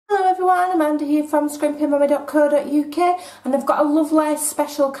everyone, Amanda here from Scrimpingmommy.co.uk, and I've got a lovely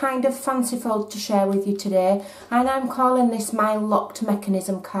special kind of fancy fold to share with you today, and I'm calling this my locked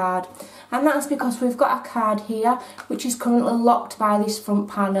mechanism card. And that's because we've got a card here which is currently locked by this front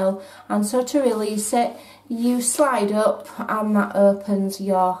panel, and so to release it you slide up and that opens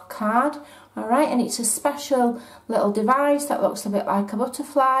your card. Alright, and it's a special little device that looks a bit like a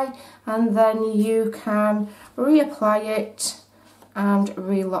butterfly, and then you can reapply it and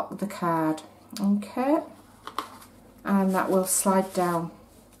relock the card. Okay, and that will slide down.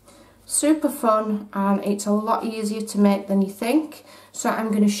 Super fun, and it's a lot easier to make than you think, so I'm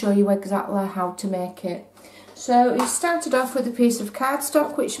going to show you exactly how to make it. So we started off with a piece of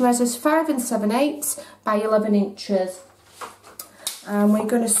cardstock which measures 5 7/8 by 11 inches. And we're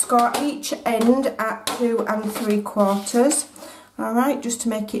going to score each end at 2 3/4. Alright, just to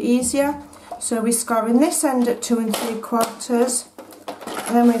make it easier. So we're scoring this end at 2 3/4,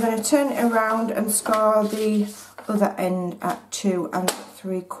 and then we're going to turn it around and score the other end at 2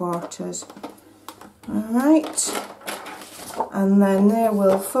 3/4. Alright, and then they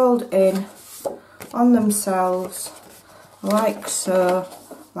will fold in on themselves like so.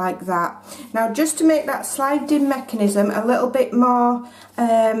 Like that. Now, just to make that sliding mechanism a little bit more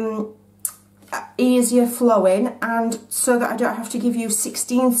easier flowing, and so that I don't have to give you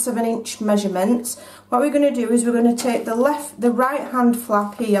 16 7-inch measurements, what we're going to do is we're going to take the right hand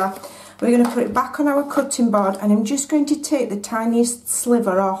flap here, we're going to put it back on our cutting board, and I'm just going to take the tiniest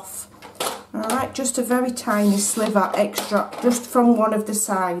sliver off. Alright, just a very tiny sliver extra, just from one of the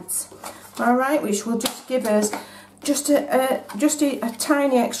sides. Alright, which will just give us just a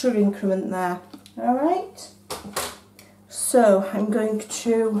tiny extra increment there. Alright, so I'm going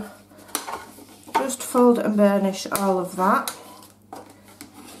to just fold and burnish all of that,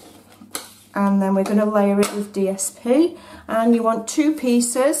 and then we're going to layer it with DSP, and you want 2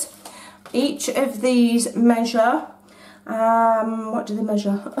 pieces. Each of these measure, what do they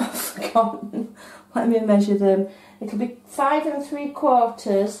measure? I've forgotten. Let me measure them. It'll be 5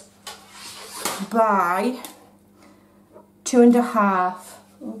 3/4 by 2 1/2,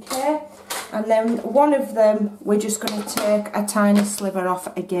 okay, and then one of them we're just going to take a tiny sliver off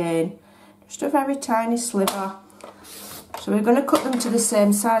again, just a very tiny sliver. So we're going to cut them to the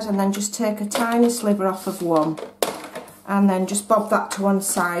same size, and then just take a tiny sliver off of one, and then just bob that to one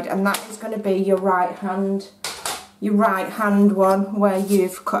side, and that is going to be your right hand one where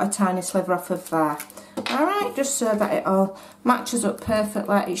you've cut a tiny sliver off of there. Alright, just so that it all matches up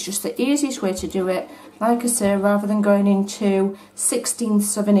perfectly. It's just the easiest way to do it, like I say, rather than going into 16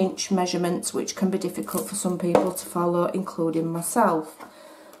 7-inch measurements, which can be difficult for some people to follow, including myself.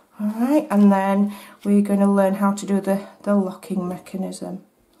 Alright, and then we're going to learn how to do the locking mechanism.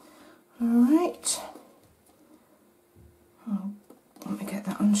 Alright, let me get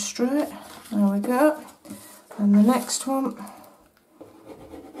that on straight. There we go. And the next one.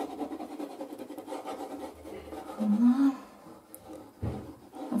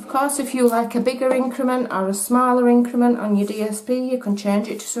 Of course, if you like a bigger increment or a smaller increment on your DSP, you can change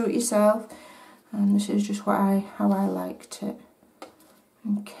it to suit yourself, and this is just how I liked it.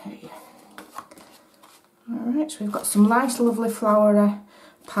 Okay, alright, so we've got some nice lovely flowery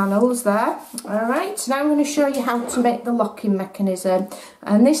panels there. Alright, so now I'm going to show you how to make the locking mechanism,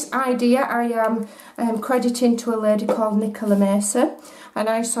 and this idea I am crediting to a lady called Nicola Mason, and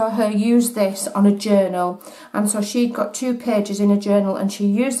I saw her use this on a journal, and so she'd got 2 pages in a journal, and she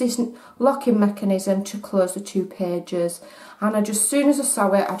used this locking mechanism to close the 2 pages, and as soon as I saw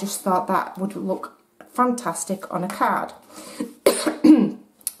it I just thought that would look fantastic on a card.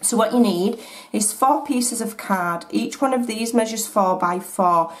 So what you need is 4 pieces of card. Each one of these measures 4 by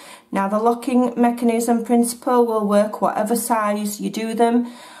 4. Now the locking mechanism principle will work whatever size you do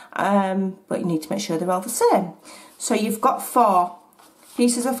them, but you need to make sure they're all the same. So you've got 4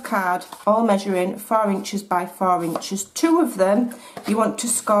 pieces of card, all measuring 4 inches by 4 inches. 2 of them you want to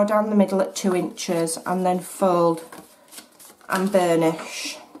score down the middle at 2 inches, and then fold and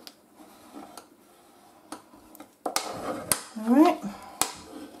burnish. Alright,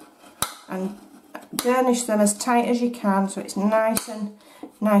 and burnish them as tight as you can so it's nice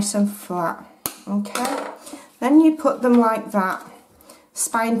and flat. Okay, then you put them like that,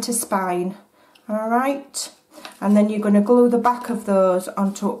 spine to spine. Alright, and then you're going to glue the back of those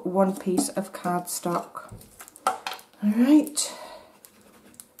onto one piece of cardstock. Alright,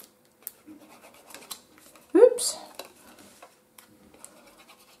 oops.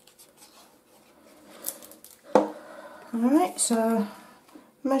 Alright, so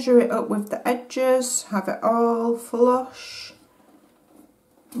measure it up with the edges, have it all flush.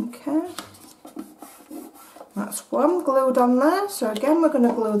 Okay, that that's one glued on there. So again, we're going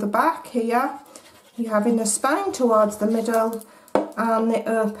to glue the back here. You're having the spine towards the middle and the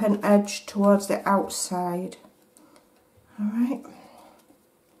open edge towards the outside. Alright.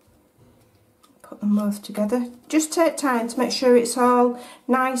 Put them both together. Just take time to make sure it's all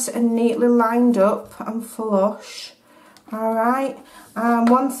nice and neatly lined up and flush. Alright. And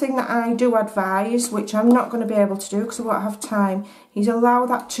one thing that I do advise, which I'm not going to be able to do because I won't have time, is allow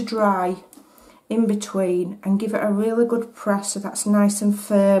that to dry in between and give it a really good press so that's nice and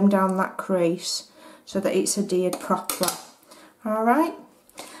firm down that crease so that it's adhered properly. Alright,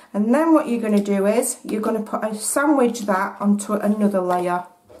 and then what you're going to do is you're going to sandwich that onto another layer.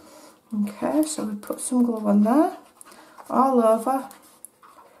 Okay, so we put some glue on there all over.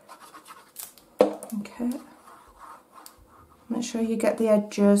 Okay, make sure you get the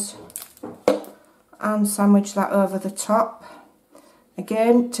edges and sandwich that over the top.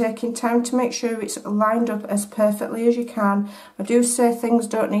 Again, taking time to make sure it's lined up as perfectly as you can. I do say things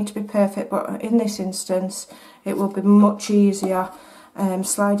don't need to be perfect, but in this instance it will be much easier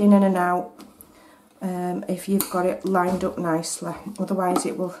sliding in and out if you've got it lined up nicely. Otherwise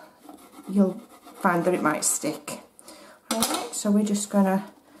you'll find that it might stick. Alright, so we're just going to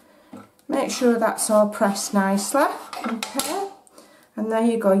make sure that's all pressed nicely. Okay, and there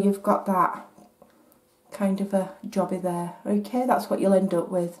you go, you've got that kind of a jobby there. Okay, that's what you'll end up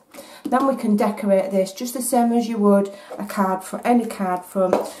with. Then we can decorate this just the same as you would a card for any card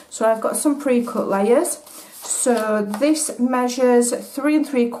front. So I've got some pre-cut layers. So this measures 3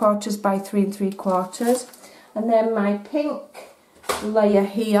 3/4 by 3 3/4, and then my pink layer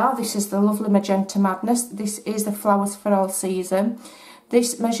here, this is the lovely Magenta Madness. This is the Flowers for All Season.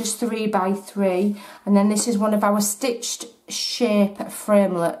 This measures 3 by 3, and then this is one of our stitched shape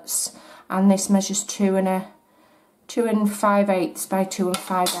framelets. And this measures 2 5/8 by 2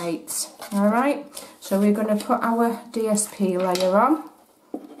 5/8. Alright, so we're going to put our DSP layer on.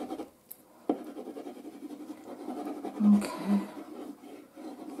 Okay.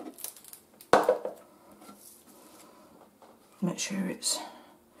 Make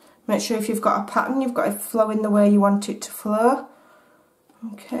sure if you've got a pattern, you've got it flowing the way you want it to flow.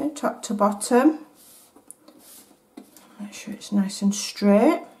 Okay, top to bottom. Make sure it's nice and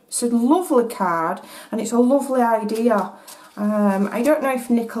straight. It's a lovely card and it's a lovely idea. I don't know if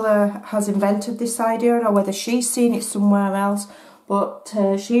Nicola has invented this idea or whether she's seen it somewhere else, but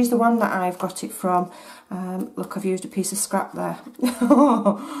she's the one that I've got it from. Look, I've used a piece of scrap there.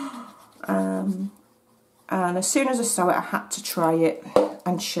 And as soon as I saw it, I had to try it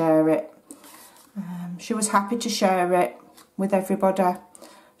and share it. She was happy to share it with everybody,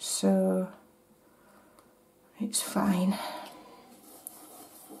 so it's fine.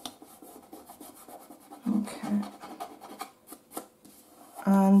 Okay,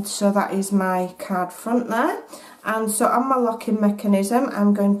 and so that is my card front there. And so on my locking mechanism,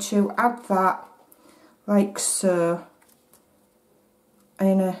 I'm going to add that like so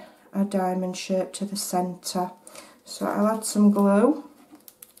in a diamond shape to the centre. So I'll add some glue.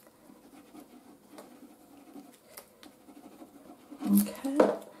 Okay,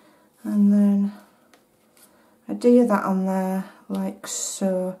 and then adhere that on there like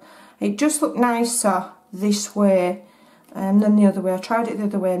so. It just looked nicer this way than the other way. I tried it the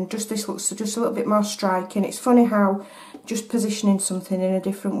other way and just this looks just a little bit more striking. It's funny how just positioning something in a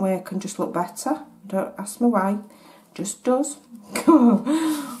different way can just look better. Don't ask me why, just does.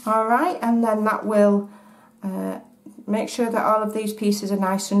 Alright, and then that will make sure that all of these pieces are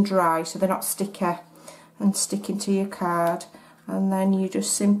nice and dry so they're not sticky and sticking to your card. And then you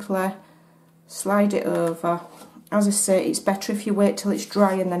just simply slide it over. As I say, it's better if you wait till it's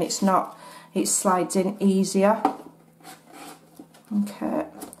dry and then it slides in easier. Okay,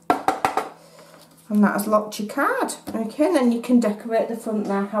 and that has locked your card. Okay, and then you can decorate the front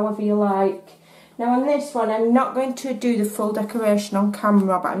there however you like. Now on this one, I'm not going to do the full decoration on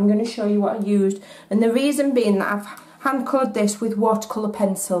camera, but I'm going to show you what I used. And the reason being that I've hand coloured this with watercolour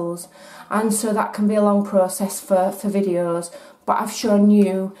pencils, and so that can be a long process for videos. But I've shown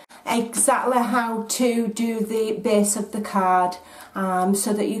you exactly how to do the base of the card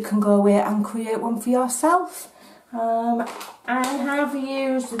so that you can go away and create one for yourself. I have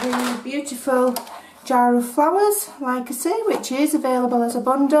used the beautiful jar of flowers, like I say, which is available as a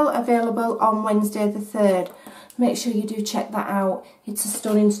bundle, available on Wednesday the 3rd. Make sure you do check that out. It's a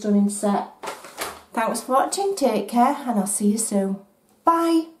stunning, stunning set. Thanks for watching, take care, and I'll see you soon.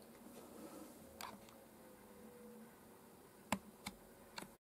 Bye!